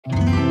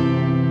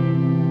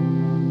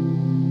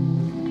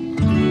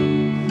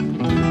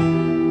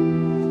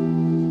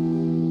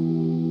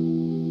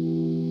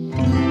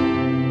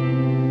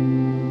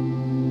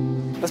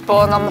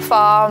born on the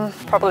farm,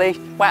 probably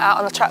went out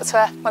on the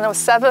tractor when I was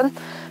 7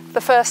 the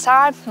first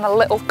time, my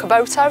little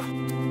Kubota.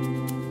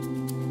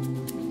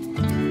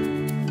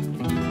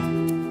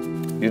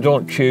 You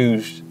don't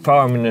choose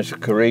farming as a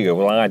career,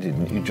 well I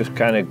didn't, you just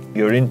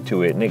you're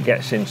into it and it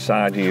gets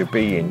inside of your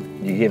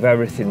being. You give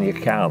everything you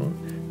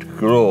can to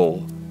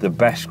grow the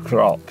best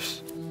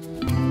crops.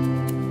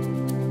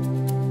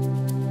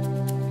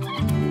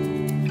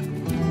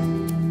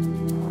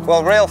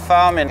 Well, real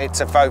farming,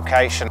 it's a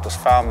vocation. There's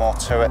far more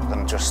to it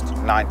than just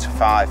 9 to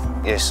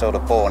 5. You're sort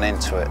of born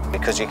into it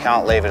because you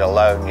can't leave it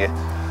alone.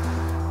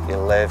 You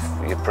live,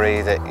 you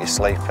breathe it, you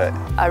sleep it.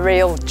 A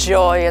real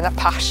joy and a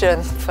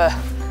passion for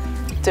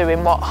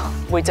doing what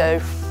we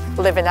do.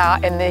 Living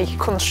out in the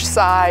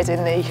countryside,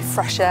 in the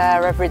fresh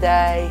air every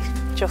day,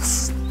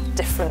 just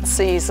different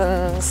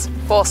seasons.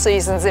 4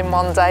 seasons in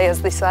one day,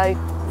 as they say.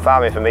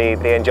 Farming for me,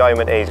 the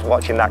enjoyment is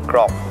watching that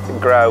crop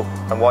grow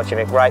and watching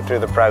it right through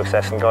the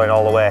process and going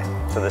all the way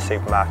to the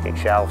supermarket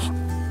shelves.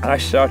 I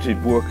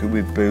started working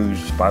with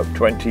booths about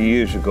 20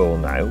 years ago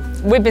now.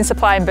 We've been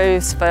supplying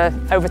booths for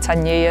over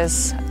 10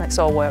 years and it's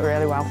all worked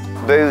really well.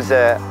 Booths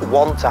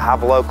want to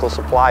have local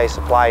suppliers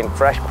supplying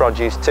fresh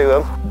produce to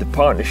them. The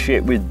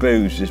partnership with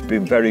booths has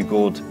been very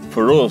good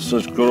for us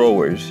as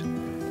growers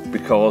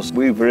because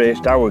we've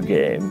raised our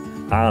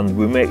game and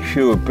we make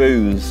sure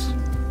booths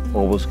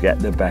always get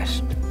the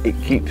best. It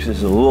keeps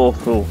us a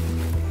local,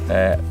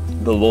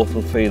 the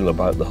local feel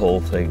about the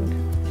whole thing.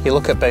 You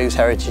look at booths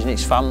heritage and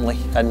it's family,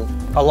 and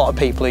a lot of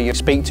people who you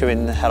speak to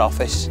in the head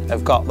office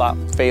have got that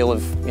feel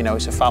of, you know,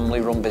 it's a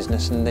family-run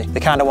business, and they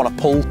kind of want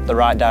to pull the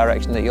right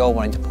direction that you're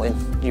wanting to pull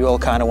in. You all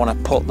kind of want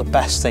to put the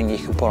best thing you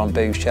can put on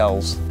booth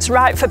shelves. It's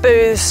right for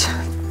booths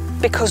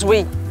because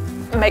we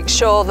make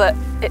sure that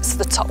it's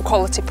the top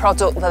quality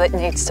product that it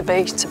needs to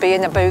be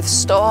in a booth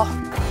store.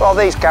 Well,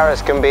 these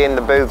carrots can be in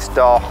the booth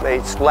store.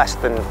 It's less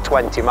than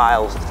 20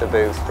 miles to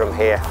booth from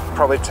here.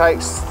 Probably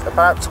takes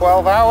about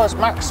 12 hours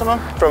maximum.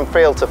 From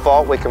field to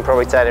fork, we can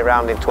probably turn it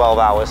around in 12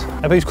 hours.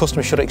 A booth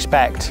customer should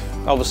expect,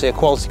 obviously, a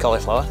quality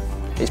cauliflower.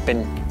 It's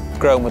been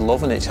grown with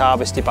love and it's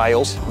harvested by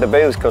us. The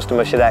booth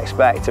customer should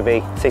expect to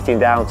be sitting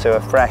down to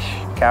a fresh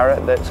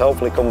carrot that's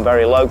hopefully come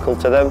very local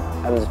to them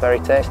and is very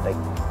tasty.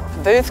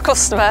 Booth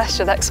customer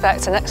should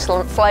expect an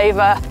excellent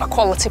flavour, a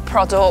quality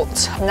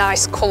product,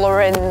 nice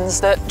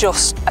colourings that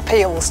just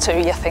appeals to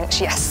you,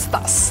 thinks, yes,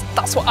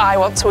 that's what I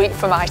want to eat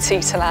for my tea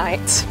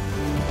tonight.